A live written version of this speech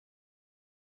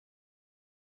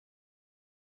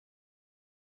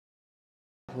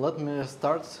Let me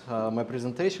start my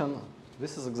presentation.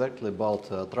 This is exactly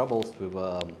about troubles with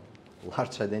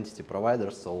large identity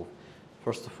providers. So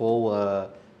first of all,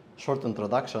 short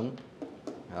introduction.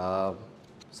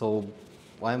 So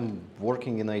I'm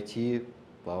working in IT.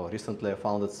 Well, recently I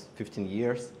found it's 15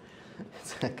 years.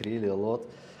 It's like really a lot.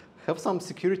 Have some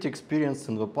security experience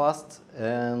in the past,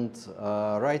 and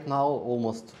right now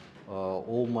almost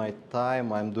all my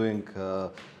time I'm doing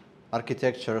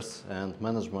architectures and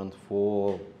management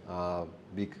for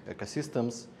big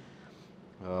ecosystems.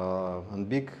 And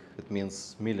big, it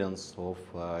means millions of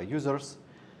users.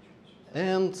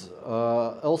 And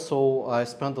also I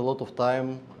spent a lot of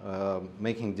time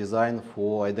making design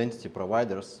for identity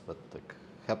providers. That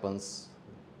happens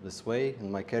this way in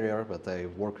my career, but I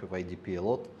work with IDP a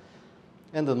lot.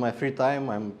 And in my free time,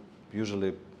 I'm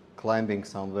usually climbing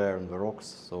somewhere in the rocks.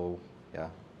 So yeah.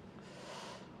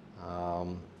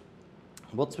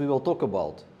 What we will talk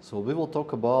about? So we will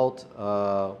talk about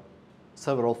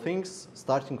several things,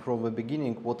 starting from the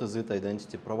beginning. What is it,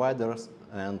 identity providers,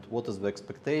 and what is the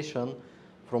expectation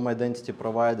from identity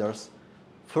providers?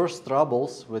 First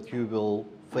troubles that you will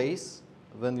face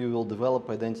when you will develop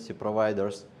identity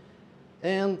providers,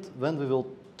 and then we will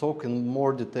talk in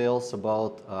more details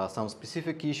about some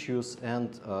specific issues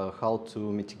and how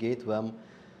to mitigate them.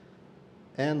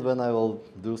 And then I will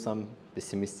do some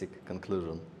pessimistic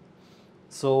conclusion.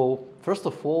 So first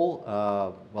of all,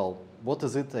 well, what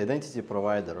is it, identity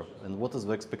provider, and what is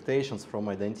the expectations from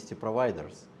identity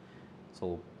providers?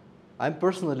 So I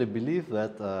personally believe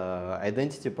that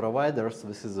identity providers,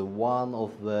 this is one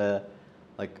of the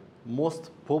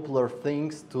most popular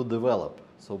things to develop.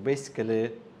 So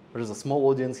basically, there's a small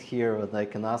audience here that I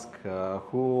can ask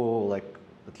who,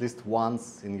 at least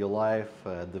once in your life,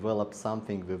 developed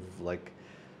something with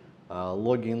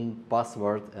login,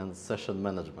 password, and session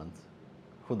management.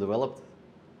 Who developed?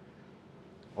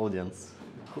 Audience.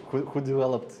 Who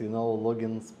developed,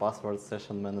 logins, passwords,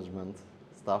 session management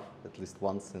stuff at least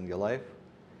once in your life?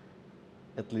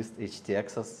 At least HT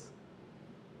access?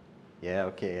 Yeah,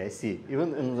 okay, I see.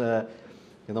 Even in the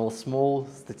small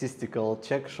statistical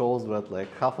check shows that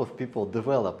half of people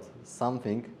developed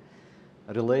something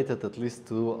related at least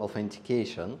to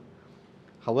authentication.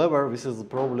 However, this is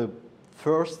probably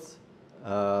first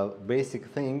basic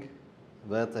thing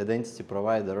that identity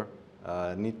provider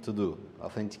need to do,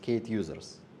 authenticate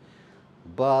users.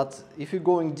 But if you're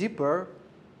going deeper,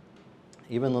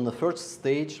 even on the first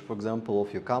stage, for example,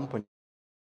 of your company,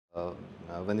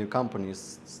 when your company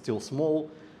is still small,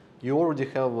 you already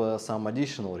have some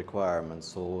additional requirements.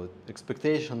 So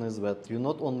expectation is that you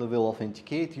not only will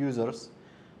authenticate users,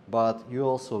 but you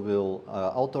also will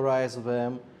authorize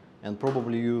them, and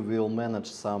probably you will manage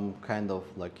some kind of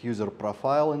user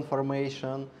profile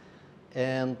information.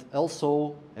 And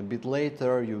also, a bit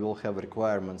later, you will have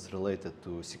requirements related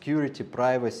to security,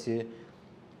 privacy,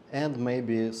 and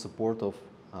maybe support of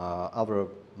other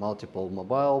multiple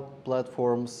mobile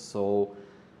platforms. So,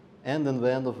 and in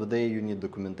the end of the day, you need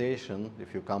documentation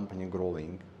if your company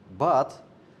growing. But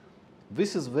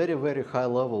this is very, very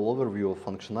high-level overview of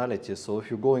functionality. So if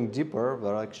you're going deeper,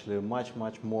 there are actually much,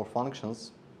 much more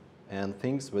functions and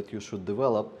things that you should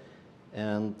develop.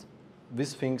 And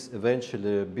these things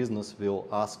eventually business will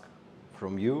ask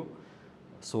from you,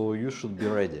 so you should be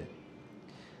ready.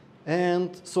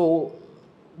 And so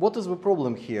what is the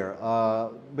problem here?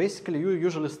 Basically, you're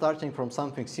usually starting from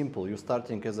something simple. You're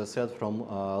starting, as I said, from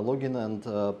login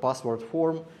and password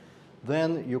form.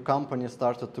 Then your company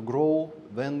started to grow.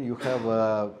 Then you have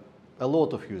a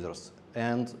lot of users.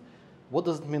 And what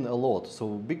does it mean, a lot? So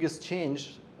biggest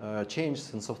change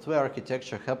in software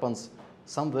architecture happens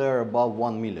somewhere above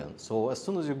 1 million. So as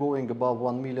soon as you're going above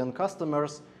 1 million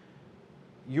customers,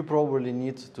 you probably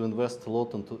need to invest a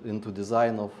lot into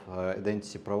design of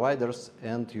identity providers,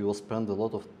 and you will spend a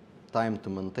lot of time to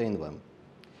maintain them.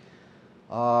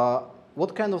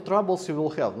 What kind of troubles you will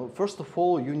have? First of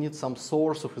all, you need some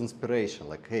source of inspiration,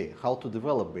 like, hey, how to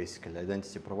develop basically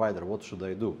identity provider, what should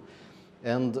I do?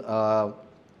 And there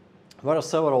are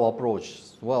several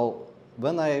approaches. Well,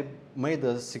 when I made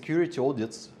the security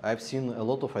audits, I've seen a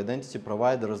lot of identity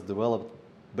providers developed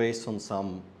based on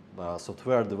some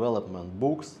software development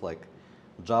books, like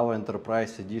Java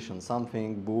Enterprise Edition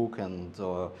something book, and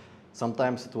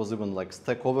sometimes it was even like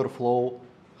Stack Overflow,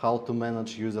 how to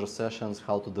manage user sessions,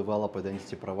 how to develop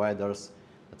identity providers,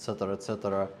 etc.,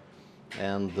 etc.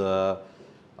 And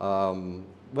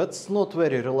that's not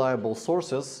very reliable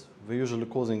sources. They're usually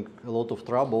causing a lot of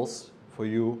troubles for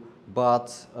you.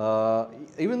 But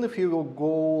even if you will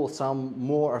go some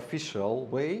more official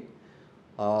way,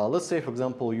 let's say, for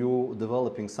example, you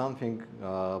developing something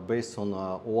based on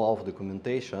OAuth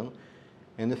documentation,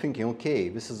 And you're thinking, okay,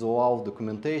 this is OAuth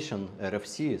documentation,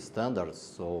 RFC standards,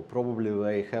 so probably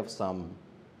they have some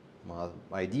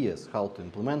ideas how to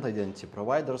implement identity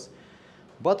providers.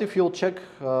 But if you'll check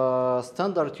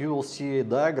standard, you will see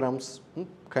diagrams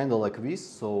kind of like this.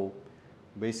 So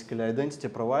basically identity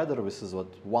provider, this is what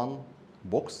one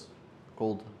box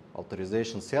called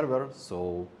authorization server.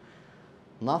 So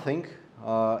nothing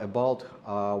about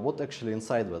what actually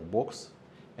inside that box.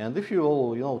 And if you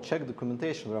will, check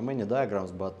documentation, there are many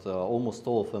diagrams, but almost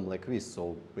all of them like this.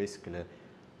 So basically,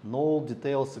 no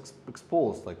details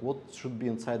exposed, like what should be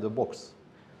inside the box.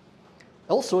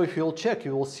 Also, if you'll check,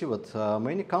 you will see that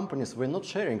many companies were not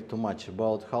sharing too much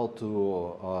about how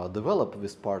to develop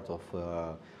this part of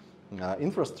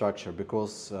infrastructure,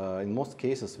 because in most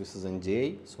cases this is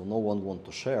NDA, so no one wants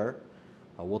to share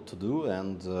what to do,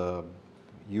 and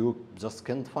you just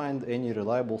can't find any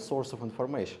reliable source of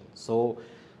information. So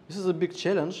this is a big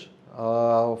challenge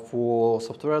for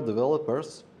software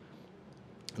developers,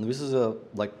 and this is a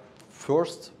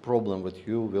first problem that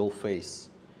you will face.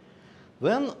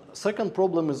 Then second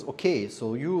problem is, okay,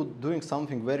 so you doing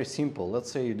something very simple.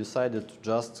 Let's say you decided to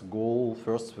just go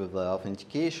first with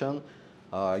authentication.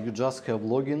 You just have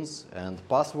logins and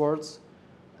passwords,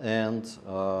 and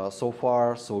so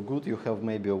far so good. You have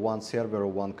maybe one server or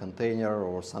one container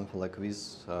or something like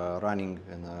this running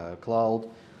in a cloud,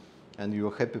 and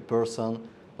you're a happy person.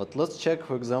 But let's check,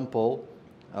 for example,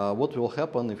 what will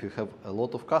happen if you have a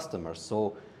lot of customers.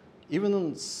 So even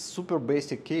in super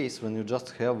basic case, when you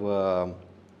just have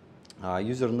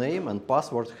username and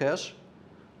password hash,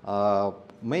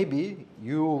 maybe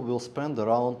you will spend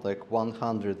around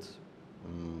 100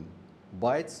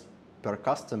 bytes per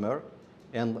customer,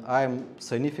 and I'm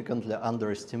significantly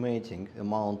underestimating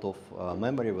amount of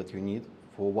memory that you need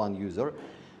for one user.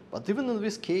 But even in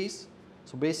this case,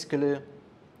 so basically,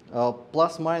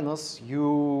 plus minus,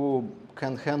 you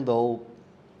can handle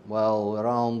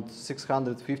around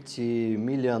 650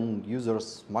 million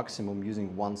users maximum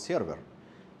using one server.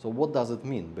 So what does it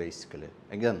mean, basically?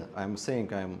 Again, I'm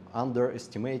saying I'm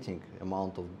underestimating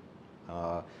amount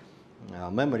of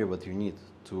memory that you need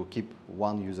to keep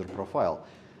one user profile.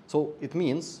 So it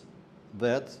means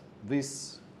that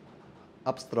this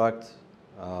abstract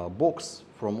box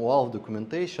from OAuth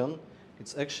documentation,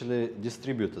 it's actually a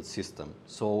distributed system.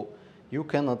 So you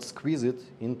cannot squeeze it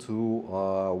into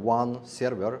one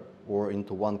server or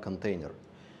into one container.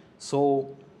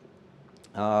 So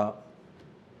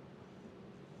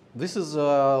this is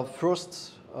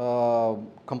first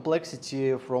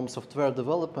complexity from software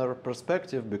developer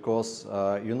perspective, because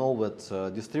you know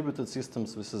that distributed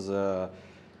systems, this is a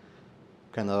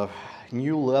kind of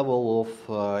new level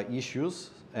of issues,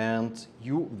 and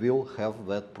you will have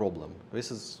that problem.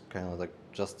 This is kind of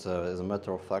just as a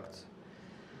matter of fact.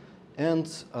 And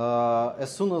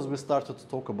as soon as we started to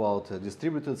talk about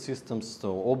distributed systems,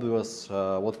 so obvious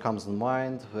what comes in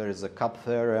mind, there is a CAP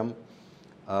theorem.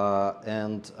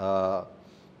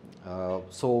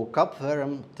 So CAP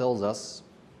theorem tells us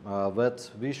that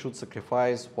we should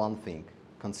sacrifice one thing: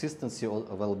 consistency or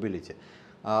availability.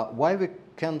 Why we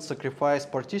can sacrifice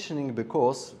partitioning?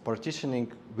 Because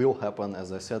partitioning will happen,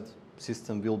 as I said,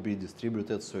 system will be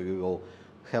distributed, so you will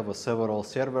have several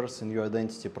servers in your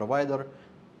identity provider.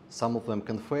 Some of them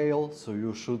can fail, so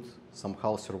you should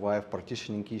somehow survive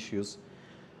partitioning issues.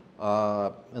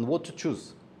 And what to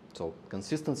choose? So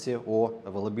consistency or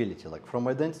availability. Like from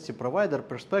identity provider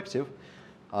perspective,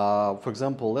 for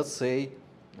example, let's say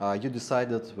you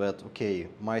decided that, okay,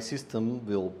 my system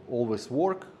will always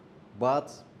work, but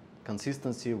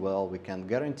consistency, well, we can't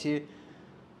guarantee.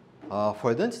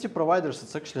 For identity providers,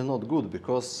 it's actually not good,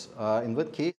 because in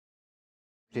that case,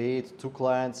 create two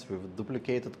clients with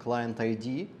duplicated client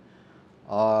ID.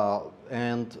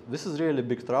 And this is really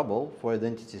big trouble for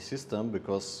identity system,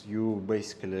 because you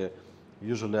basically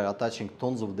usually attaching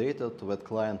tons of data to that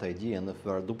client ID, and if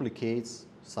there are duplicates,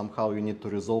 somehow you need to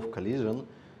resolve collision,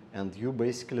 and you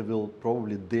basically will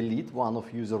probably delete one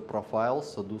of user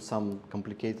profiles, so do some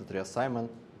complicated reassignment,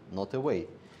 not away.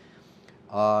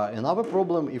 Another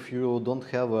problem if you don't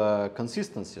have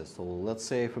consistency. So let's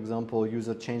say, for example,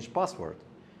 user changed password,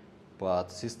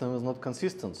 but system is not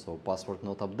consistent, so password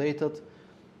not updated.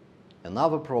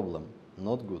 Another problem,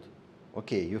 not good.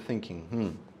 Okay, you're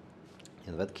thinking,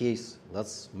 in that case,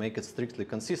 let's make it strictly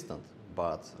consistent,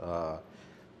 but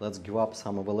let's give up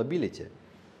some availability.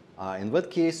 In that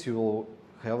case, you will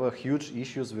have huge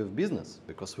issues with business,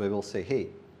 because we will say, hey,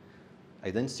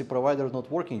 identity provider is not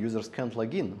working, users can't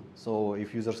log in. So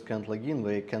if users can't log in,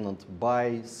 they cannot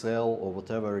buy, sell, or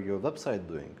whatever your website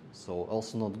doing. So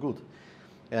also not good.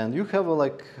 And you have a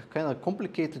kind of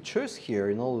complicated choice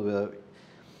here.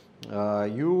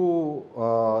 you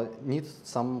need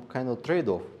some kind of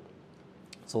trade-off.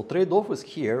 So trade-off is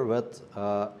here that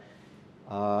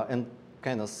and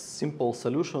kind of simple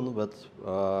solution that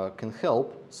can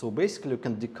help. So basically you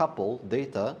can decouple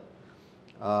data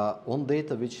on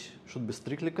data which should be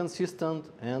strictly consistent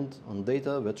and on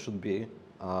data that should be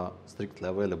strictly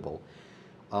available.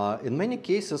 In many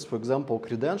cases, for example,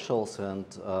 credentials and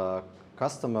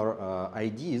customer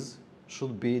IDs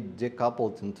should be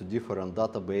decoupled into different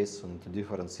databases and into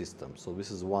different systems. So this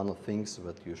is one of the things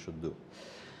that you should do.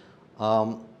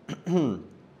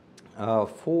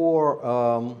 For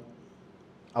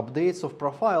updates of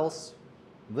profiles,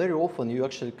 very often you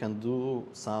actually can do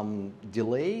some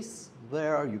delays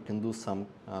there. You can do some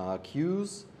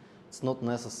queues. It's not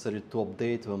necessary to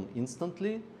update them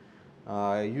instantly.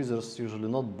 Users usually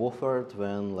not bothered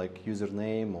when like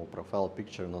username or profile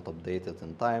picture not updated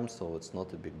in time, so it's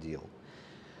not a big deal.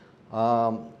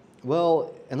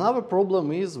 Well, another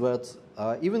problem is that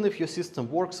even if your system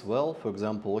works well, for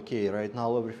example, okay, right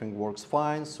now everything works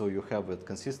fine, so you have that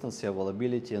consistency,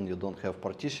 availability, and you don't have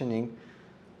partitioning.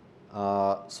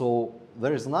 So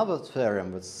there is another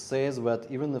theorem that says that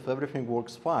even if everything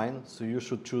works fine, so you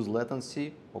should choose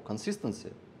latency or consistency.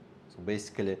 So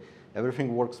basically,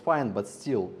 everything works fine, but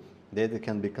still data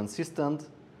can be consistent,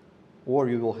 or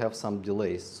you will have some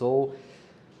delays. So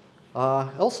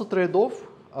also trade-off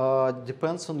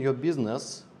depends on your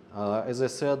business. As I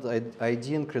said,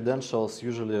 ID and credentials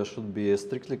usually should be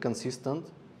strictly consistent.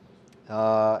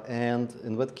 And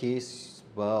in that case,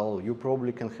 well, you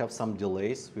probably can have some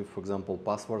delays with, for example,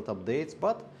 password updates.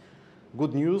 But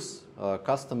good news,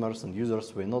 customers and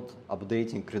users were not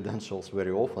updating credentials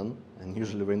very often, and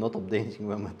usually we're not updating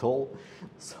them at all.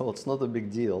 So it's not a big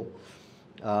deal.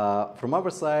 From our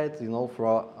side, you know,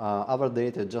 for other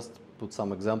data, just put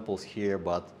some examples here.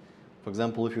 But for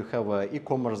example, if you have an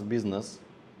e-commerce business,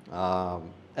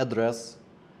 address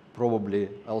probably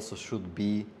also should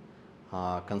be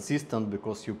consistent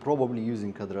because you're probably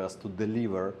using address to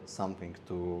deliver something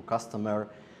to customer.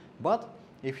 But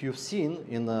if you've seen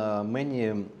in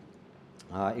many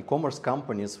e-commerce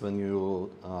companies, when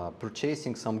you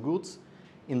purchasing some goods,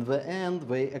 in the end,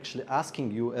 they actually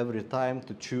asking you every time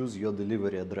to choose your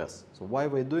delivery address. So why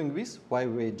we're doing this? Why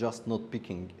we're just not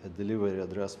picking a delivery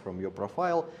address from your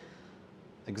profile?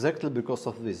 Exactly because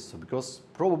of this. So because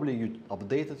probably you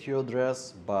updated your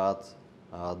address, but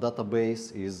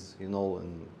database is, you know,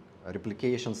 in a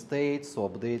replication state, so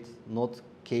update not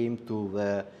came to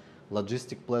the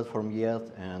logistic platform yet,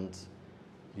 and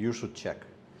you should check.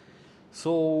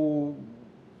 So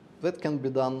that can be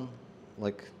done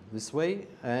like this way,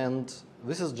 and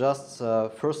this is just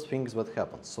first things that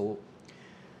happen. So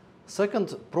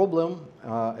second problem,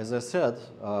 as I said,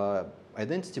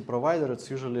 identity provider, it's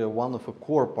usually one of the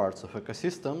core parts of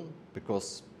ecosystem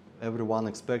because everyone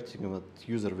expecting that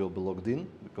user will be logged in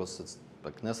because it's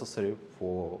like necessary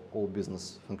for all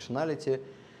business functionality.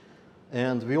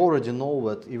 And we already know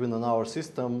that even in our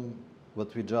system,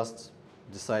 what we just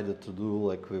decided to do,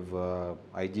 like with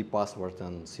ID, password,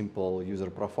 and simple user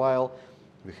profile,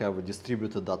 we have a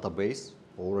distributed database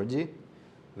already.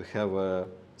 We have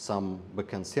some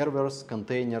backend servers,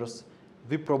 containers.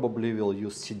 We probably will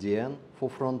use CDN for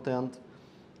front end.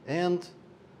 And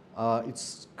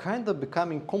it's kind of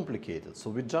becoming complicated.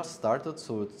 So we just started,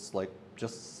 so it's like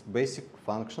just basic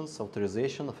functions,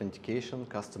 authorization, authentication,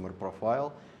 customer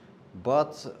profile.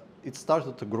 But it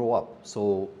started to grow up.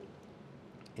 So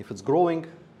if it's growing,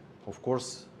 of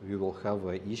course, we will have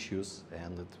issues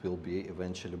and it will be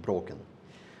eventually broken.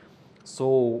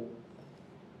 So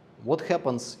what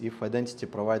happens if identity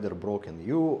provider broken?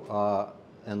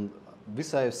 And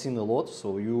this I've seen a lot,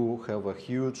 so you have a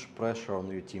huge pressure on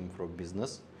your team for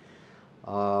business.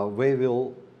 They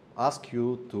will ask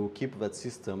you to keep that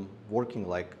system working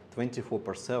like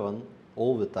 24/7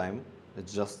 all the time.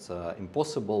 It's just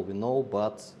impossible, we know,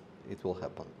 but it will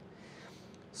happen.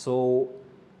 So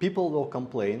people will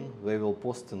complain, they will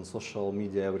post in social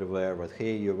media everywhere that,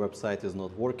 hey, your website is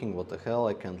not working, what the hell,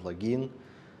 I can't log in.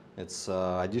 It's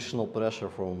additional pressure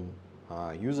from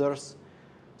users.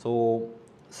 So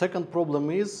second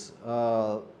problem is,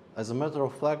 as a matter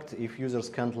of fact, if users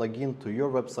can't log in to your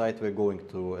website, we're going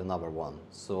to another one.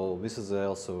 So this is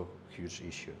also a huge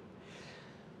issue.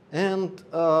 And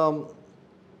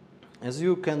as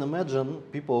you can imagine,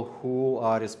 people who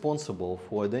are responsible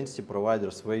for identity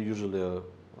providers, they usually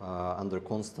under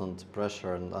constant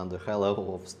pressure and under high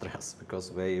level of stress because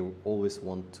they always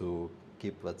want to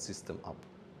keep that system up.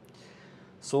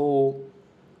 So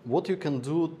what you can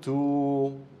do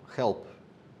to help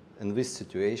in this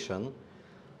situation,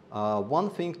 One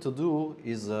thing to do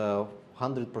is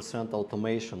 100%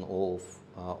 automation of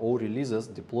all releases,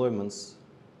 deployments,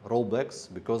 rollbacks,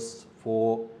 because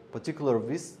for particular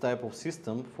this type of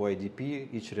system, for IDP,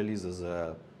 each release is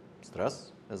a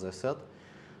stress, as I said,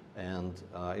 and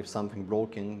if something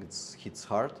broken, it hits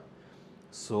hard.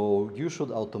 So you should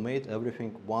automate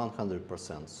everything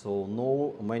 100%. So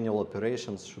no manual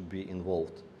operations should be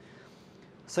involved.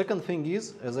 Second thing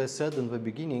is, as I said in the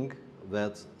beginning,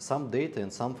 that some data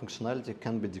and some functionality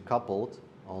can be decoupled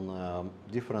on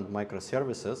different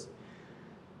microservices.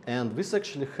 And this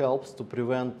actually helps to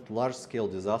prevent large-scale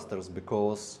disasters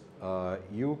because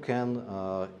you can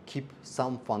keep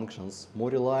some functions more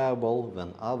reliable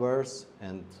than others,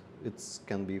 and it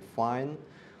can be fine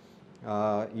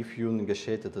if you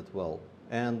negotiated it well.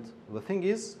 And the thing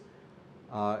is,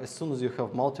 as soon as you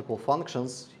have multiple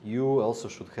functions, you also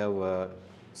should have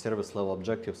service level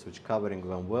objectives which covering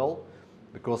them well,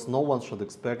 because no one should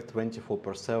expect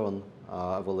 24/7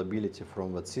 availability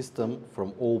from that system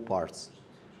from all parts.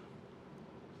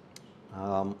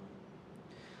 How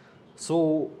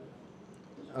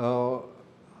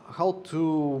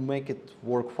to make it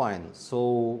work fine?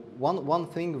 So one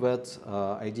thing that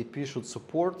IDP should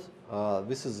support,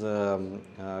 this is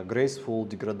graceful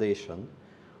degradation,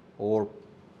 or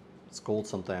it's called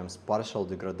sometimes partial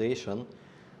degradation.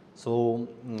 So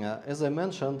as I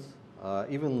mentioned,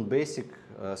 even in basic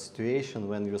situation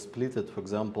when you split it, for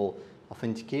example,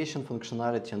 authentication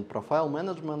functionality and profile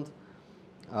management,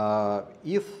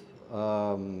 if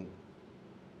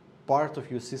part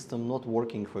of your system not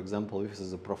working, for example, if this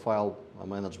is a profile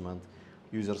management,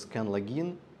 users can log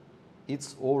in,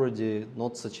 it's already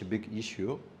not such a big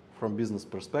issue from business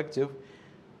perspective.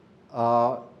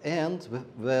 And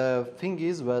the thing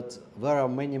is that there are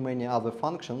many other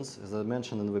functions, as I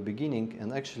mentioned in the beginning,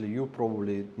 and actually you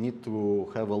probably need to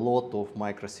have a lot of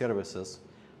microservices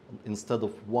instead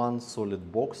of one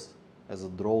solid box as a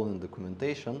drawn in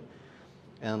documentation,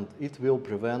 and it will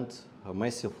prevent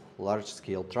massive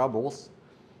large-scale troubles.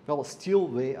 Well, still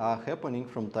they are happening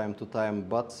from time to time,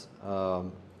 but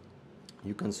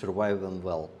you can survive them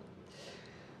well.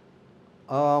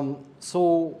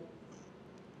 So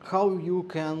how you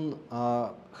can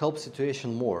help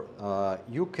situation more?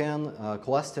 You can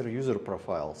cluster user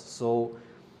profiles. So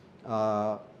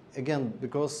again,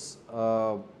 because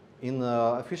in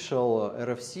official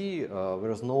RFC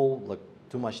there is no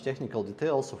too much technical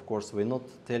details. Of course, we're not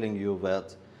telling you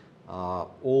that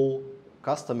all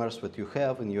customers that you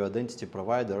have in your identity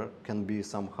provider can be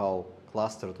somehow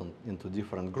clustered into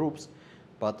different groups,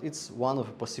 but it's one of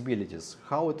the possibilities.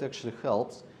 How it actually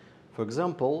helps, for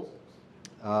example,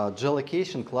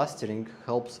 geolocation clustering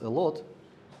helps a lot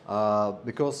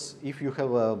because if you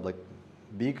have a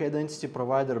big identity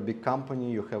provider, big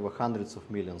company, you have hundreds of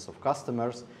millions of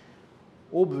customers.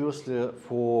 Obviously,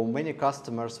 for many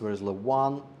customers, there is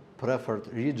one preferred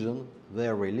region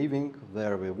where they're living,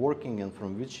 where they're working, and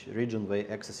from which region they're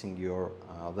accessing your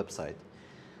website.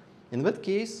 In that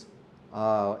case,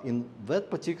 in that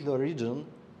particular region,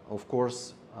 of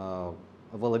course,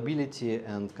 availability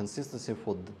and consistency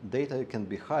for data can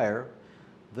be higher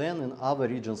than in other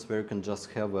regions where you can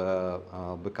just have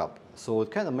a backup. So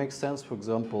it kind of makes sense, for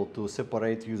example, to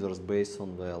separate users based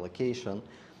on the location.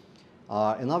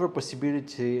 Another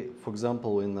possibility, for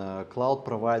example, in cloud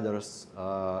providers,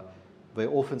 they're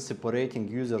often separating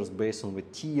users based on the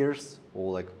tiers,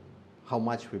 or how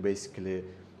much we basically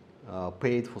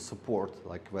paid for support.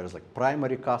 There's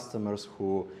primary customers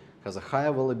who has a high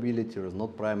availability, or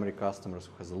not primary customers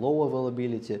who has a low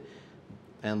availability.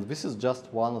 And this is just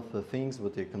one of the things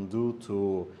that you can do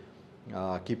to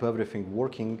keep everything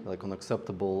working on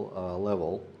acceptable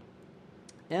level.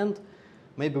 And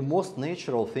maybe most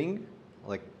natural thing,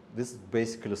 this is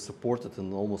basically supported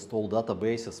in almost all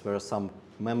databases, where some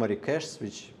memory caches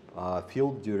which are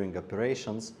filled during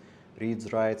operations,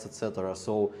 reads, writes, etc.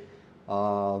 So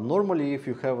normally if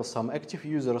you have some active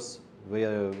users, they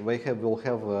will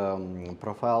have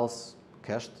profiles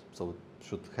cached, so it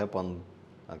should happen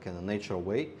in a natural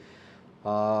way.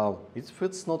 If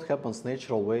it's not happens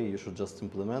natural way, you should just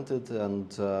implement it,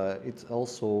 and it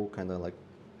also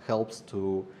helps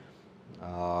to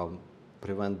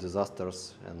prevent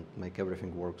disasters and make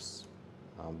everything works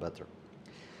better.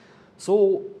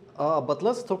 So, but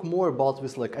let's talk more about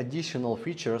these additional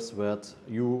features that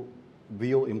you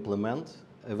will implement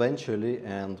eventually,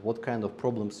 and what kind of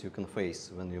problems you can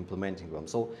face when you're implementing them.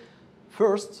 So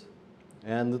first,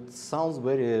 and it sounds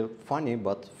very funny,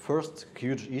 but first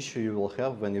huge issue you will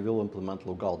have when you will implement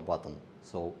logout button.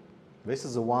 So this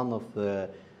is one of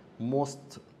the most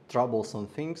troublesome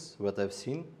things that I've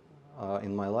seen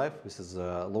in my life. This is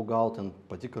logout, and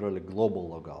particularly global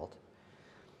logout.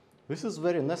 This is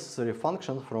very necessary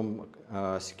function from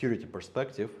a security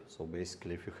perspective. So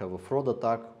basically, if you have a fraud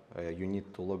attack, you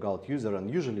need to log out user, and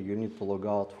usually you need to log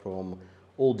out from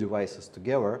all devices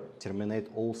together, terminate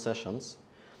all sessions.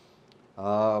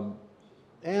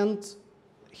 And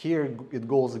here it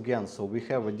goes again. So we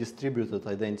have a distributed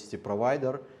identity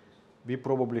provider. We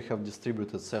probably have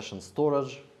distributed session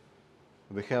storage.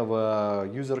 We have a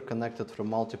user connected from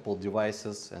multiple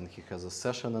devices, and he has a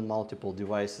session in multiple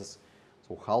devices.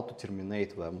 So how to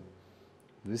terminate them?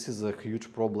 This is a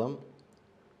huge problem.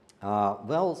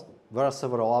 Well, there are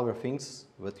several other things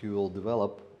that you will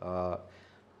develop.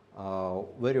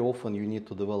 Very often you need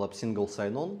to develop single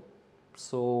sign-on.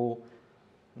 So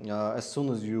as soon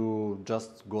as you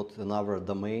just got another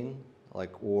domain,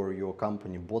 or your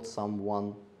company bought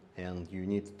someone and you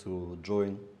need to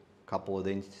join a couple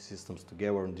identity systems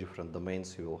together in different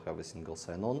domains, you will have a single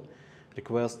sign-on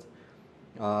request.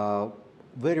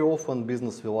 Very often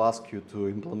business will ask you to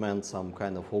implement some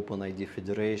kind of OpenID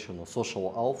federation or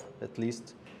social auth at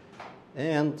least.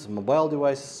 And mobile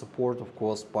device support, of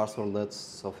course,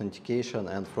 passwordless authentication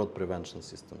and fraud prevention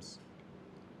systems.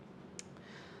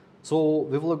 So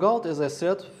with logout, as I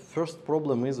said, first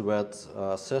problem is that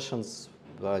sessions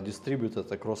are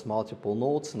distributed across multiple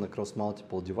nodes and across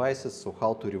multiple devices, so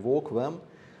how to revoke them.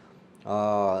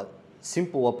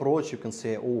 Simple approach, you can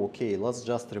say, oh, okay, let's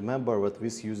just remember that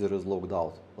this user is logged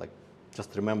out. Like,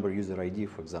 just remember user ID,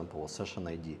 for example, or session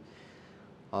ID.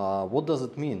 What does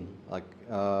it mean? Like,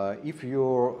 if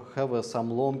you have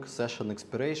some long session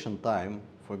expiration time,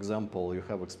 for example, you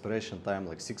have expiration time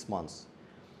like 6 months,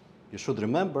 you should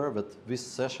remember that this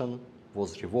session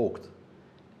was revoked.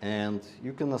 And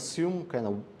you can assume kind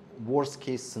of worst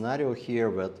case scenario here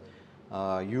that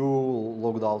you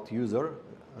logged out user,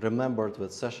 remembered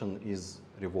that session is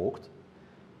revoked.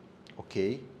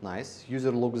 Okay, nice.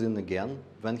 User logs in again.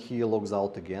 When he logs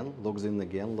out again, logs in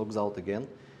again, logs out again.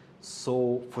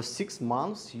 So for 6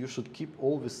 months, you should keep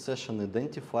all the session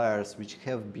identifiers which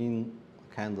have been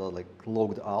kind of like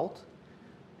logged out.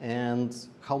 And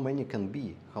how many can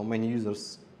be? How many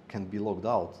users can be logged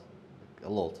out? A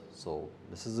lot. So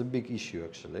this is a big issue,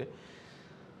 actually.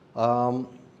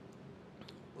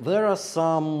 There are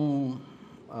some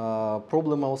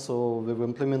problem also with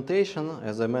implementation.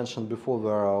 As I mentioned before,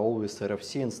 there are always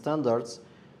RFC and standards.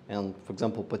 And for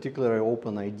example, particularly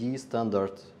OpenID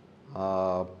standard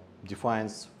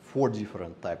defines 4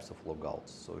 different types of logouts.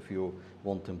 So if you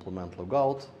want to implement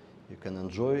logout, you can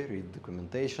enjoy, read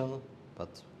documentation,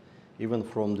 but even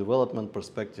from development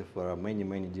perspective, there are many,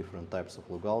 many different types of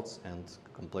logouts and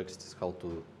complexities how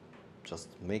to just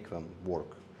make them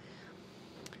work.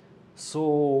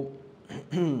 So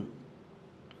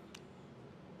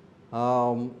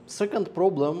second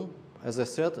problem, as I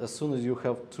said, as soon as you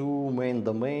have 2 main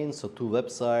domains or 2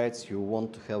 websites, you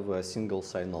want to have a single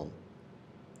sign-on.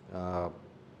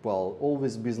 Well,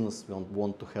 always business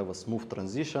want to have a smooth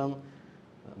transition.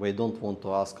 They don't want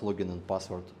to ask login and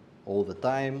password all the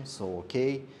time, so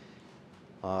okay.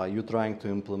 You're trying to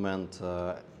implement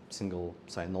single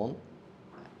sign-on.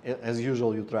 As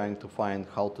usual, you're trying to find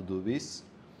how to do this.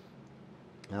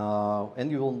 And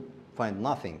you will find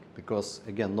nothing, because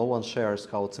again, no one shares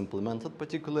how it's implemented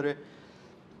particularly.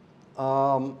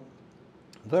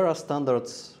 There are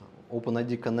standards,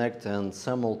 OpenID Connect and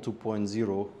SAML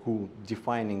 2.0, who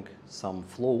defining some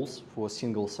flows for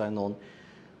single sign-on.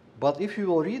 But if you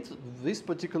will read these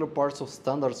particular parts of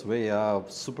standards, they are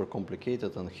super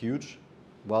complicated and huge.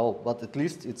 Well, but at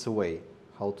least it's a way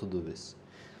how to do this.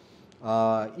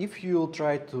 If you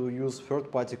try to use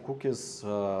third-party cookies,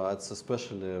 it's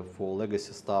especially for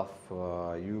legacy stuff,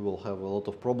 you will have a lot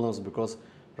of problems, because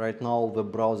right now the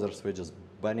browsers, they're just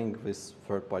banning these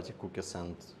third-party cookies,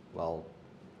 and well,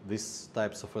 these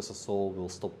types of SSO will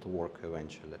stop to work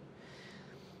eventually.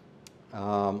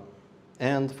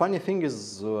 And funny thing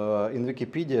is, in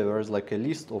Wikipedia, there is like a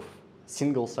list of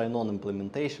single sign-on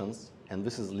implementations, and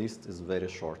this list is very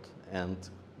short. And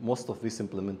most of these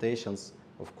implementations,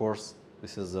 of course,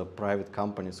 this is private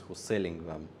companies who are selling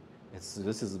them.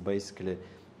 This is basically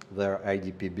their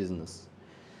IDP business.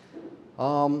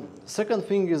 Second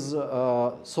thing is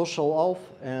social auth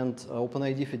and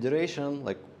OpenID federation.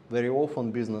 Like very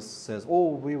often business says, oh,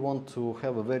 we want to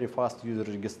have a very fast user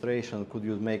registration. Could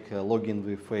you make a login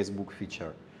with Facebook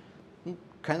feature?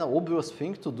 Kind of obvious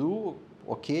thing to do.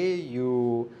 Okay,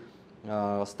 you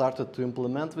started to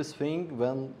implement this thing,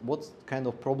 then what kind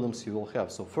of problems you will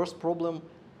have? So first problem,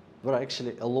 there are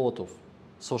actually a lot of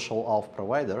social auth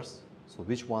providers, so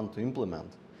which one to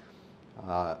implement?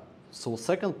 So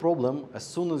second problem, as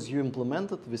soon as you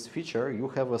implemented this feature, you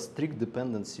have a strict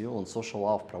dependency on social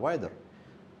auth provider.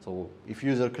 So if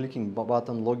user clicking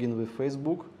button login with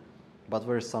Facebook, but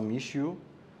there is some issue,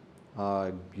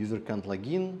 user can't log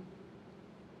in,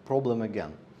 problem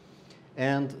again.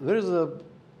 And there is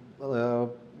a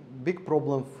big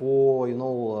problem for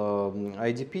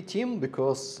IDP team,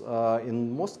 because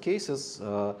in most cases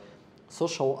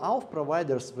social auth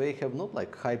providers, they have not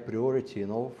like high priority,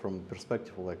 from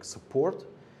perspective of like support.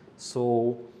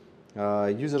 So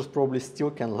users probably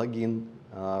still can log in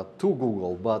to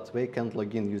Google, but they can't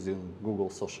log in using Google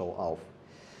social auth.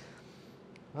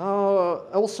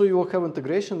 Also, you will have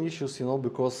integration issues,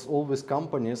 because all these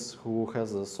companies who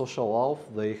has a social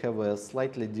auth, they have a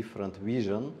slightly different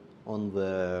vision on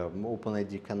the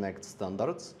OpenID Connect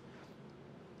standards.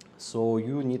 So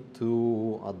you need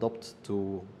to adapt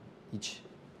to each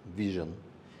vision.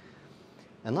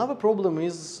 Another problem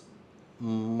is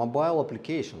mobile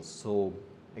applications. So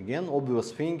again,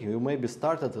 obvious thing, you may be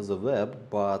started as a web,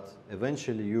 but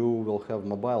eventually you will have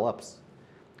mobile apps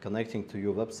connecting to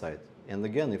your website. And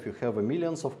again, if you have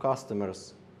millions of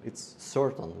customers, it's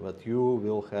certain that you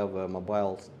will have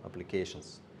mobile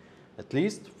applications, at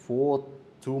least for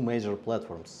two major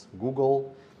platforms,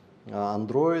 Google,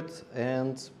 Android,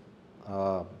 and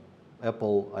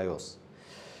Apple iOS.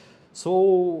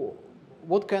 So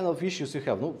what kind of issues you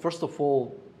have? No, first of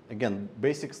all, again,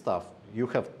 basic stuff. You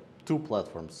have two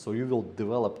platforms, so you will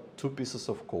develop two pieces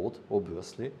of code,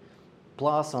 obviously.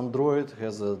 Plus, Android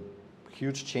has a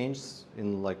huge change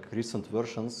in like recent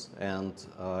versions, and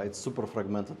it's super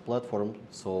fragmented platform.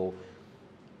 So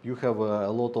you have a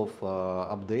lot of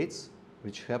updates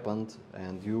which happened,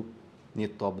 and you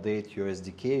need to update your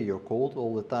SDK, your code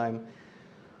all the time.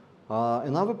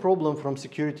 Another problem from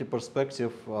security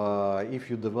perspective, if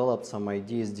you develop some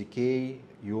ID SDK,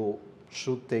 you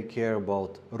should take care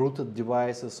about rooted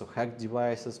devices or hacked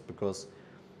devices, because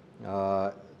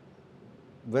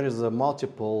there is a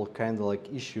multiple kind of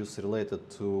like issues related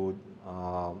to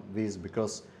this,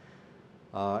 because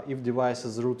if device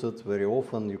is rooted very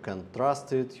often, you can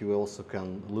trust it. You also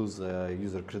can lose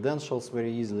user credentials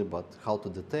very easily, but how to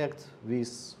detect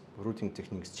this? Routing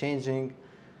techniques changing.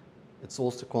 It's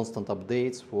also constant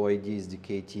updates for ID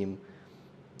SDK team.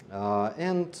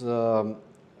 And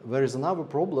there is another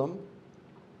problem.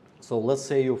 So let's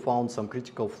say you found some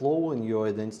critical flaw in your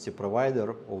identity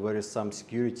provider, or there is some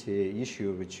security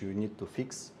issue which you need to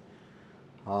fix.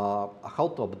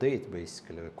 How to update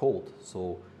basically the code.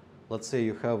 So let's say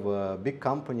you have a big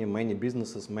company, many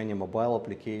businesses, many mobile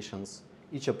applications.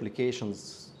 Each application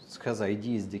has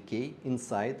ID SDK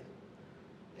inside.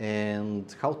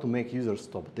 And how to make users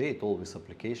to update all these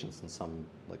applications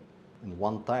in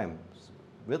one time. So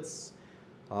that's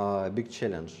a big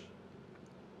challenge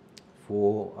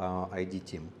for ID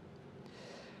team.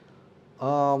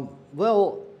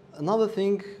 Well, another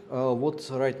thing, what's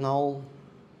right now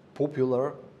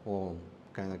popular, or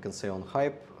kind of can say on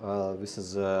hype, this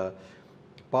is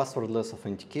passwordless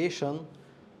authentication.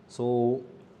 So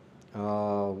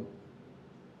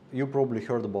you probably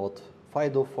heard about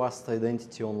FIDO, Fast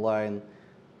Identity Online.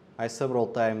 I several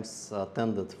times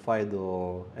attended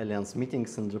FIDO Alliance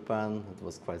meetings in Japan. It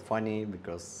was quite funny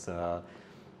because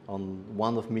on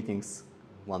one of meetings,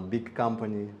 one big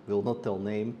company, will not tell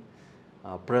name,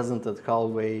 presented how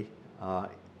they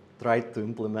tried to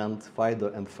implement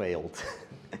FIDO and failed.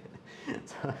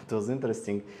 So it was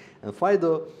interesting. And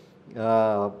FIDO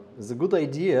is a good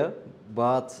idea,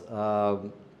 but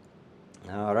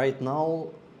right now,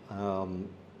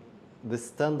 this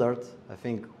standard, I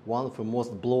think one of the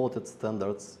most bloated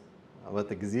standards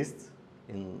that exist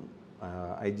in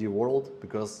ID world,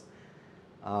 because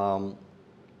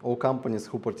all companies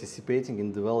who participating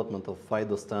in development of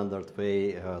FIDO standard,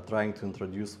 they trying to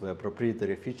introduce their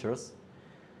proprietary features.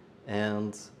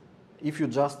 And if you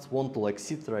just want to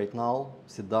sit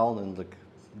down and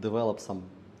develop some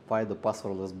FIDO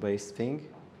passwordless based thing,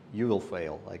 you will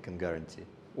fail, I can guarantee.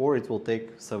 Or it will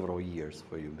take several years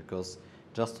for you, because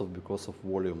of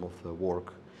volume of the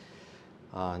work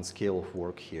and scale of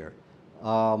work here.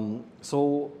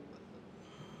 So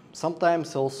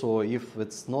sometimes also, if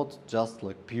it's not just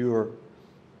pure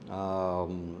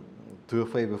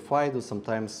 2FA with FIDO,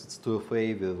 sometimes it's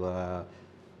 2FA with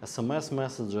SMS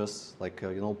messages,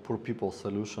 poor people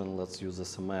solution, let's use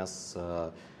SMS,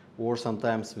 or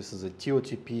sometimes this is a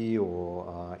TOTP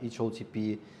or each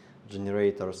OTP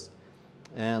generators.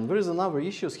 And there is another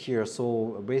issues here.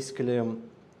 So basically, with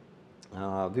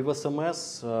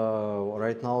SMS,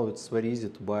 right now it's very easy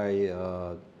to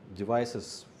buy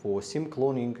devices for SIM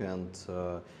cloning, and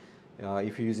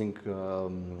If you're using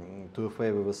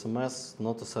 2FA with SMS,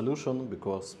 not a solution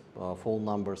because phone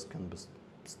numbers can be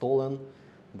stolen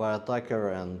by attacker,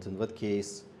 and in that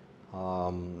case,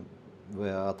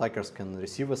 the attackers can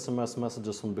receive SMS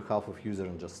messages on behalf of user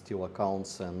and just steal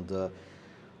accounts. And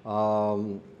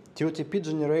TOTP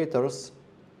generators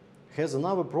has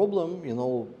another problem. You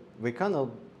know, they kind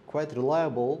of quite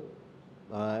reliable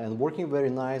and working very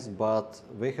nice, but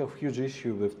they have huge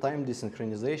issue with time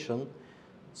desynchronization.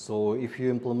 So if you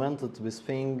implemented this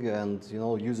thing and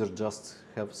user just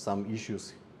have some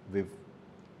issues with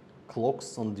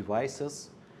clocks on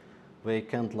devices, they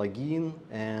can't log in,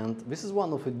 and this is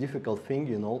one of the difficult thing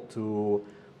to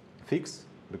fix,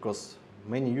 because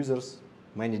many users,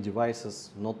 many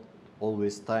devices, not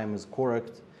always time is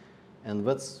correct, and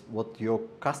that's what your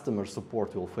customer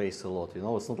support will face a lot.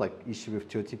 It's not like issue with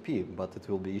TOTP, but it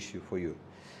will be issue for you.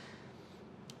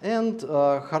 And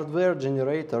hardware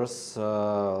generators,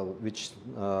 which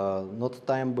not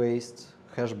time-based,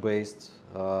 hash-based,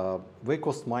 they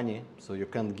cost money, so you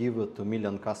can't give it to 1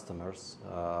 million customers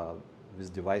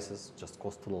with devices, just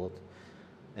cost a lot.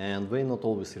 And they're not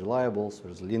always reliable, so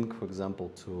there's a link, for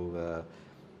example, to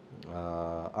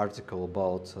article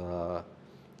about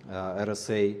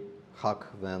RSA hack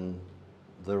when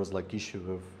there was like issue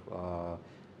with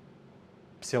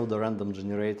pseudo-random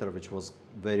generator, which was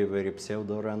very, very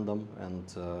pseudo-random,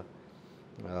 and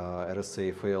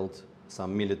RSA failed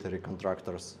some military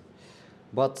contractors.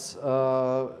 But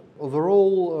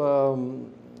overall,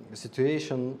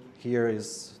 situation here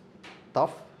is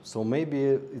tough, so maybe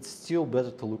it's still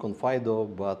better to look on FIDO,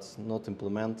 but not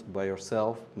implement by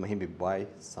yourself, maybe buy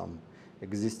some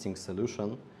existing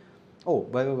solution. Oh,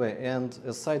 by the way, and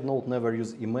a side note, never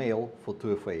use email for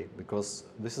 2FA, because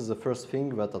this is the first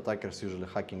thing that attackers usually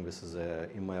hacking. This is an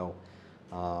email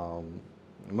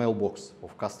mailbox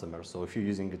of customers. So if you're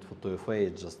using it for 2FA,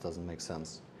 it just doesn't make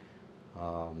sense.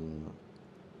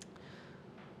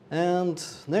 And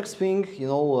next thing,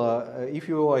 if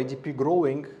your IDP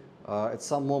growing, at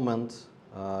some moment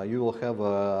you will have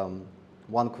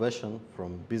one question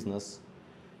from business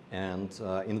and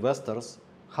investors.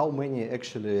 How many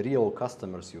actually real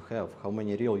customers you have, how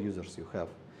many real users you have.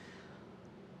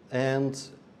 And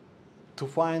to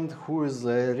find who is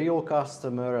a real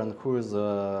customer and who is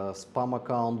a spam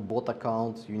account, bot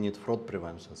account, you need fraud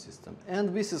prevention system.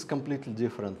 And this is completely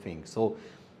different thing. So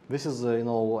this is a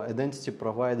identity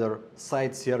provider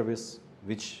side service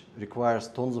which requires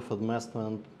tons of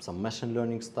investment, some machine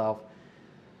learning stuff.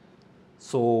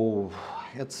 So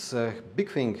it's a big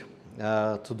thing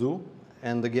to do.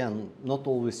 And again, not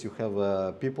always you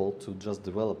have people to just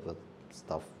develop that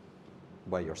stuff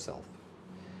by yourself.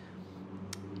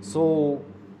 So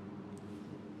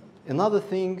another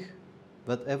thing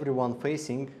that everyone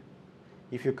facing,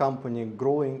 if your company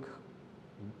growing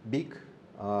big,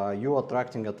 you're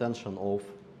attracting attention of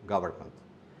government.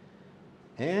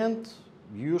 And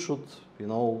you should,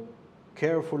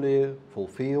 carefully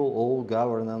fulfill all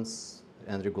governance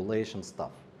and regulation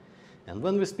stuff. And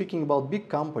when we're speaking about big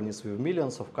companies with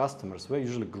millions of customers, we're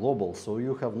usually global. So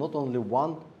you have not only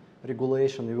one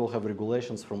regulation, you will have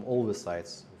regulations from all the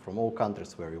sides, from all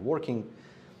countries where you're working.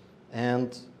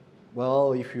 And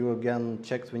well, if you again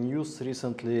checked the news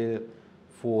recently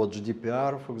for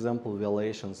GDPR, for example,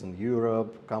 violations in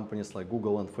Europe, companies like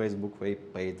Google and Facebook, they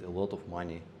paid a lot of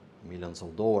money, millions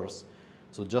of dollars.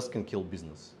 So just can kill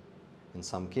business in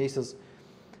some cases.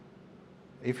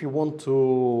 If you want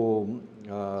to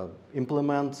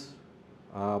implement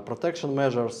protection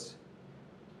measures,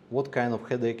 what kind of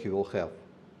headache you will have?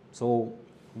 So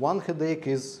one headache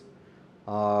is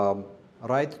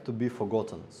right to be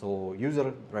forgotten. So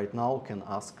user right now can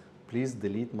ask, please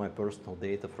delete my personal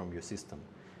data from your system.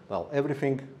 Well,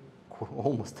 everything,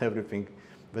 almost everything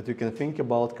that you can think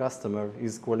about customer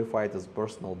is qualified as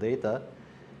personal data.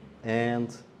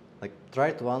 And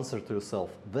try to answer to yourself,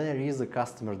 there is a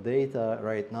customer data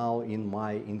right now in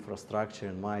my infrastructure,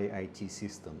 in my IT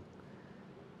system.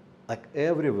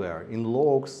 Everywhere, in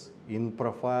logs, in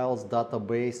profiles,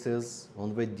 databases,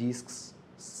 on the disks,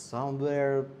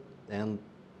 somewhere. And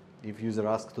if user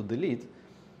asks to delete,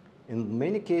 in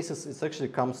many cases, it actually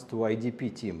comes to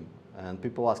IDP team. And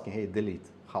people asking, hey, delete.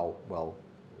 How? Well,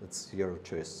 it's your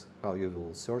choice, how you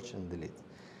will search and delete.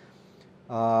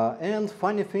 And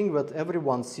funny thing that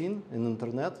everyone's seen in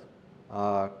internet,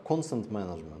 consent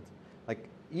management.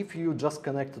 If you just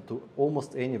connected to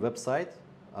almost any website,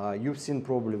 you've seen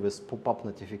probably this pop-up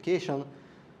notification,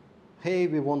 hey,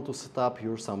 we want to set up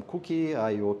some cookie,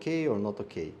 are you okay or not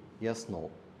okay? Yes, no.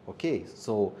 Okay,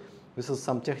 so this is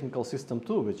some technical system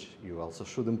too, which you also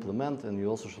should implement, and you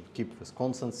also should keep this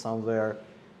consent somewhere.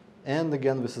 And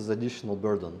again, this is additional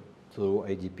burden to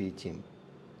IDP team.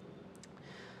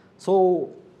 So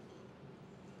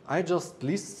I just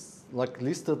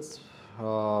listed,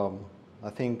 I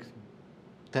think,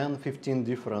 10, 15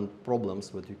 different problems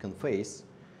that you can face.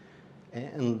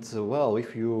 And well,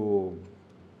 if you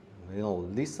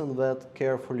listen that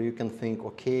carefully, you can think,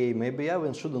 okay, maybe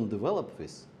I shouldn't develop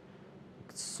this.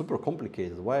 It's super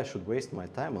complicated. Why I should waste my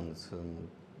time on it? And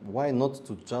why not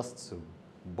to just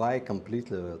buy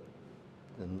completely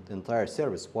an entire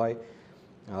service? Why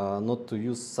not to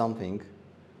use something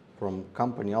from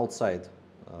company outside?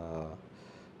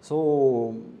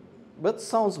 So that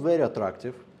sounds very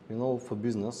attractive, for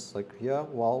business. Like, yeah,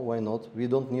 well, why not? We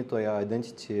don't need an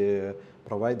identity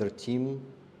provider team.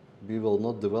 We will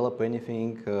not develop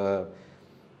anything.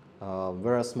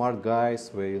 Very smart guys.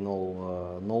 They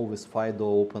know this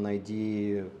FIDO,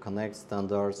 OpenID, Connect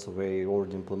standards. They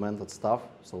already implemented stuff.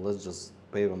 So let's just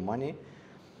pay them money.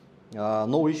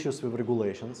 No issues with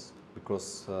regulations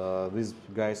because these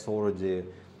guys already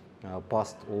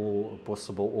passed all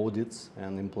possible audits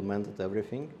and implemented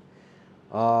everything.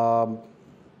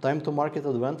 Time to market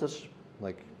advantage,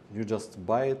 like you just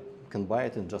can buy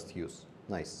it and just use.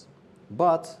 Nice.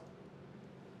 But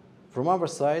from our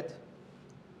side,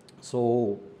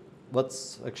 so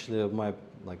what's actually my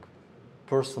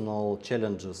personal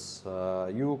challenges?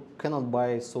 You cannot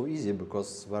buy so easy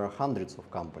because there are hundreds of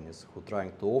companies who are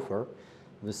trying to offer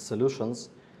these solutions,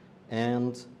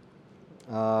 and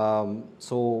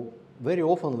so very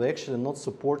often we're actually not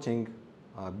supporting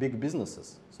big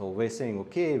businesses. So they're saying,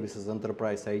 okay, this is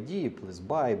enterprise ID, please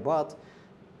buy, but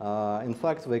in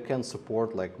fact they can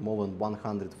support like more than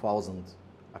 100,000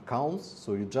 accounts,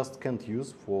 so you just can't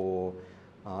use for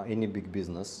any big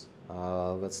business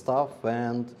that stuff.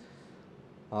 And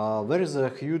there is a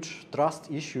huge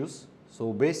trust issues.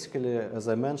 So basically, as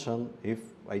I mentioned, if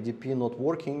IDP not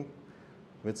working,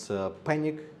 it's a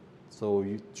panic, so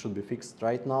it should be fixed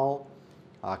right now.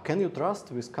 Can you trust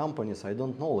these companies? I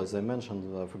don't know. As I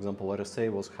mentioned, for example,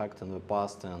 RSA was hacked in the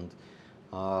past, and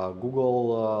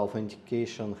Google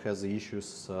authentication has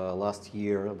issues last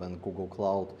year when Google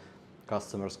Cloud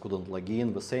customers couldn't log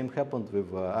in. The same happened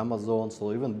with Amazon,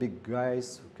 so even big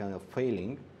guys kind of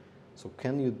failing. So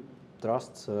can you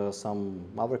trust some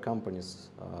other companies?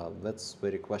 That's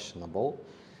very questionable.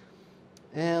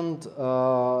 And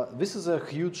this is a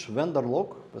huge vendor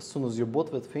lock. As soon as you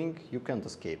bought that thing, you can't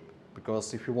escape.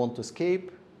 Because if you want to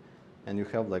escape and you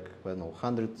have like, I don't know,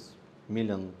 100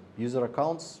 million user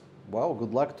accounts, well,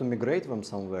 good luck to migrate them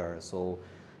somewhere. So,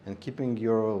 and keeping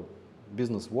your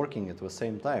business working at the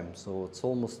same time. So it's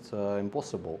almost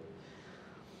impossible.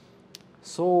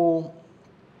 So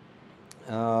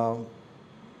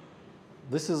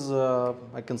this is,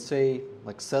 I can say,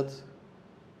 like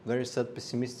very sad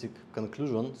pessimistic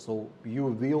conclusion. So you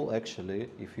will actually,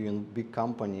 if you're in a big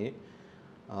company,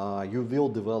 you will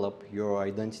develop your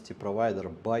identity provider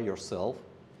by yourself,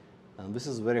 and this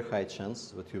is very high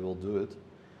chance that you will do it.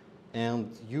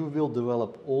 And you will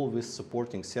develop all these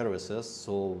supporting services.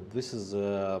 So this is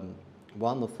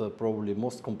one of the probably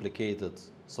most complicated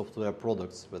software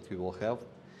products that you will have.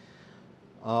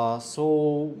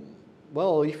 So,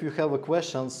 well, if you have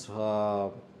questions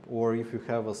or if you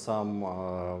have some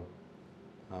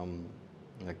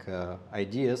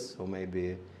ideas, or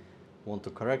maybe want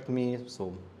to correct me,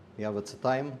 so yeah, that's the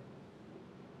time.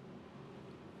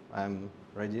 I'm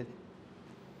ready.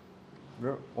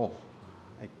 Oh,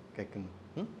 I can.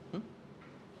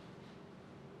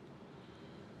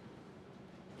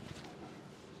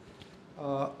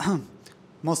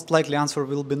 Most likely answer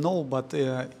will be no, but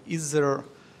is there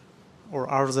or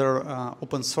are there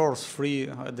open source free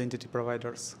identity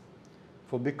providers?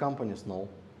 For big companies, no.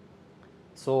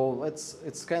 So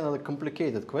it's kind of a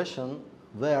complicated question.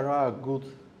 There are good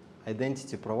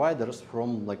identity providers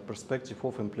from like perspective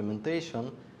of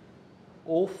implementation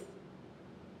of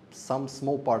some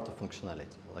small part of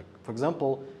functionality. Like, for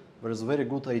example, there is a very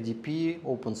good IDP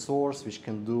open source which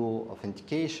can do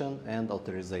authentication and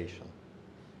authorization.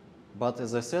 But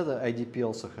as I said, the IDP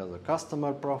also has a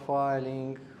customer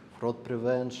profiling, fraud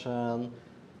prevention,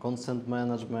 consent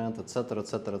management, etc.,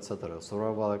 etc., etc. So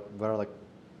there are like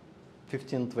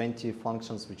 15, 20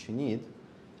 functions which you need,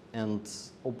 and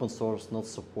open source not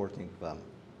supporting them.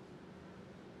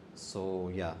 So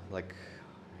yeah, like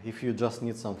if you just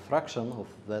need some fraction of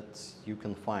that, you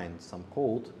can find some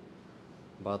code,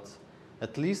 but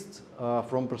at least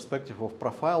from perspective of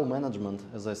profile management,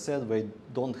 as I said, they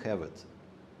don't have it.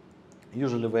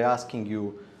 Usually they're asking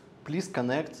you, please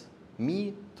connect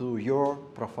me to your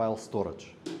profile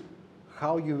storage.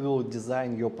 How you will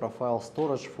design your profile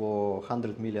storage for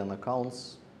 100 million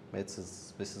accounts, this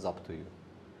is up to you.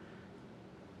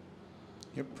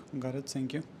 Yep, got it.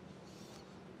 Thank you.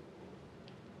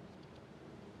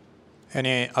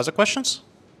 Any other questions?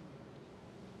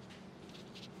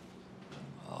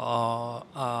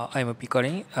 I'm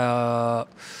Pikarin.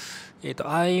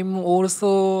 I'm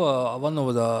also one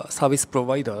of the service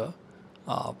provider,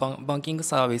 banking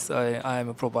service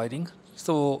I'm providing.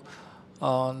 So,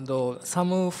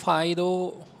 some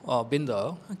FIDO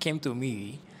vendor came to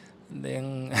me.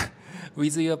 Then,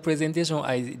 with your presentation,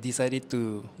 I decided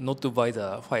to not to buy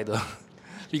the FIDO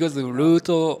because the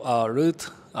root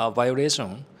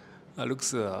violation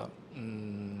looks.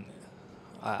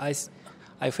 I,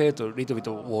 I felt a little bit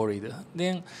worried.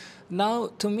 Then now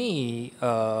to me,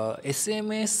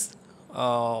 SMS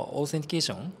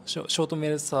authentication, short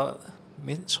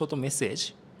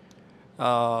message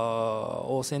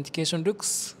authentication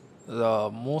looks the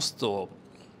most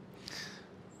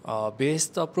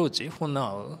best approach for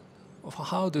now.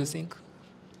 How do you think?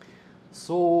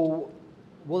 So,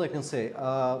 what I can say,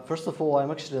 first of all,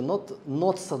 I'm actually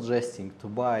not suggesting to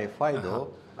buy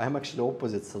FIDO. I'm actually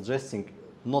opposite, suggesting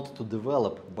not to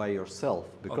develop by yourself,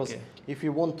 because if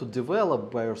you want to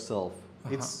develop by yourself,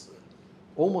 it's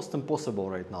almost impossible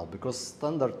right now, because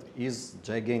standard is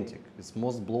gigantic. It's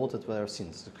most bloated we have seen.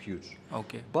 It's huge.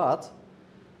 But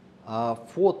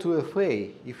for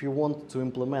 2FA, if you want to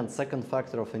implement second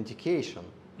factor authentication,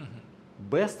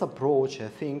 best approach, I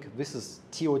think, this is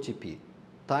TOTP,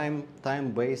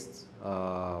 time-based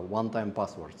one-time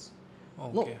passwords.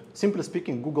 No, simply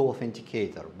speaking, Google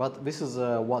Authenticator, but this is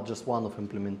just one of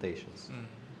implementations.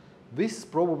 This is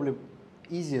probably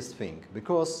easiest thing,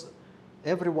 because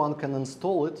everyone can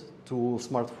install it to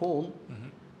smartphone.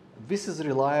 This is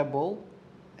reliable,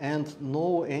 and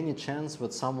no any chance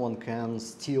that someone can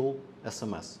steal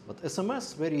SMS. But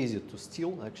SMS very easy to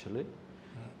steal actually.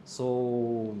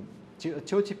 So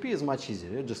TOTP is much easier.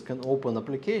 You just can open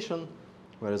application,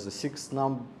 whereas the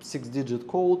six-digit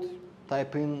code,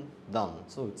 type in, done.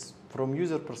 So it's from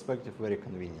user perspective very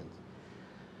convenient.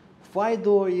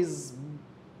 FIDO is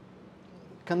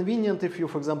convenient if you,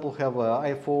 for example, have an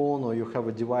iPhone or you have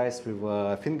a device with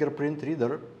a fingerprint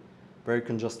reader, where you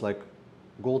can just like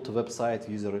go to website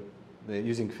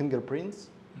using fingerprints.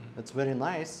 That's very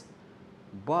nice.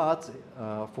 But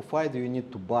for FIDO you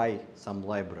need to buy some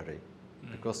library,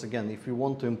 because again, if you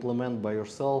want to implement by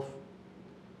yourself,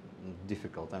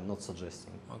 difficult. I'm not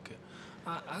suggesting.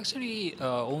 Actually,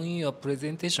 on your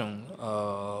presentation,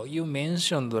 you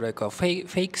mentioned like a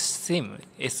fake SIM,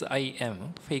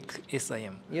 SIM, fake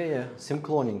SIM. Yeah, SIM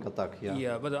cloning attack.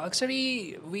 Yeah, but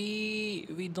actually,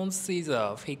 we don't see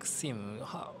the fake SIM.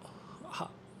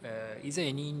 Is there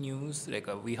any news like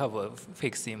we have a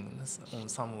fake SIM on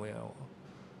somewhere?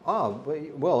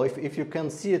 Well, if you can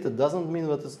see it, it doesn't mean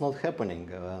that it's not happening.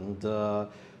 And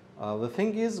the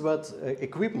thing is that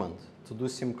equipment to do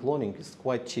SIM cloning is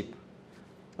quite cheap.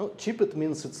 Cheap, it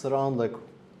means it's around like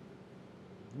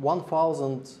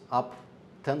 1,000 up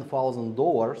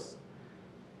 $10,000.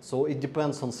 So it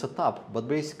depends on setup, but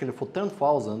basically for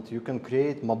 10,000 you can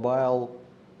create mobile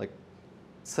like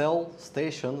cell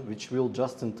station, which will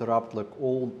just interrupt like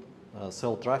all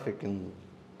cell traffic in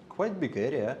quite big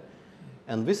area,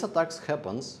 and this attacks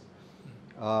happens.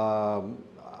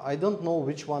 I don't know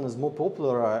which one is more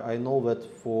popular. I know that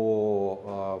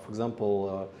for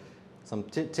example, some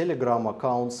Telegram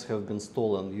accounts have been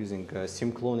stolen using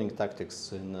SIM cloning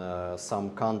tactics in some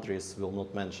countries. Will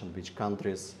not mention which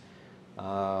countries,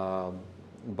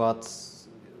 but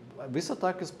this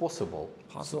attack is possible.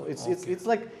 So it's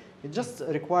like it just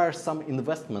requires some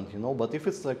investment, you know. But if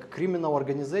it's like a criminal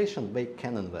organization, they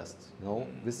can invest, you know.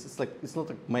 This is like it's not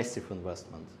a massive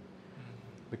investment,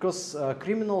 because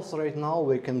criminals right now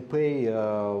they can pay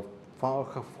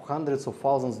hundreds of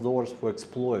thousands of dollars for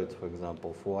exploit, for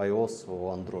example, for iOS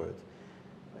or Android.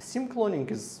 SIM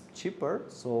cloning is cheaper,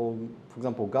 so for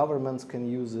example, governments can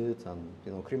use it,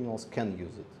 and criminals can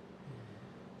use it.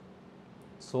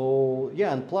 So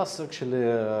yeah, and plus actually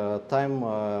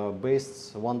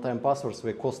time-based one-time passwords,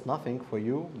 they cost nothing for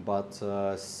you, but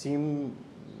SIM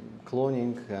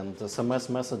cloning and SMS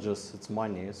messages, it's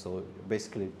money. So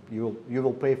basically, you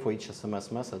will pay for each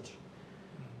SMS message.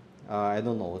 I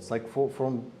don't know. It's like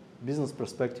from business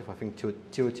perspective, I think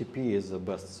TOTP is the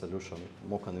best solution,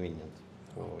 more convenient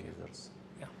for users.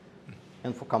 Yeah.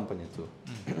 And for company too.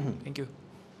 Thank you.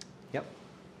 Yep.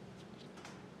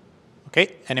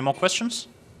 Okay. Any more questions?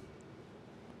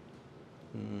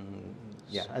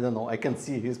 Yeah, I don't know. I can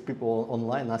see these people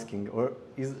online asking, or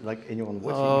is like anyone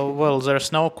watching? Well,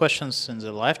 there's no questions in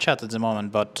the live chat at the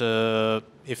moment, but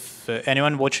if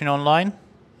anyone watching online,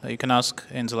 you can ask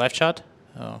in the live chat.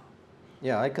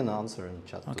 Yeah, I can answer in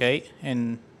chat. Okay,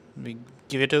 and we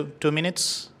give you two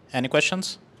minutes. Any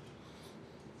questions?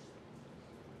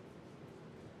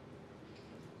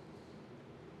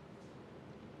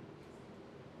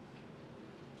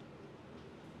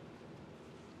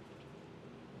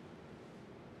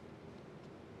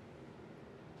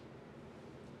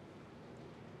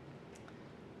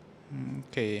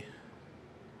 Okay.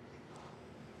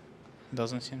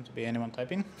 Doesn't seem to be anyone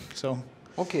typing, so.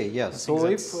 Okay, yeah. think So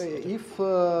that's if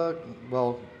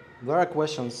well, there are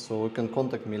questions, so you can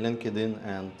contact me LinkedIn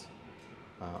and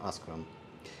ask them.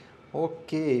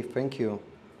 Okay, thank you.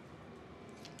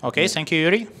 Okay, thank you,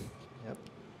 Yury.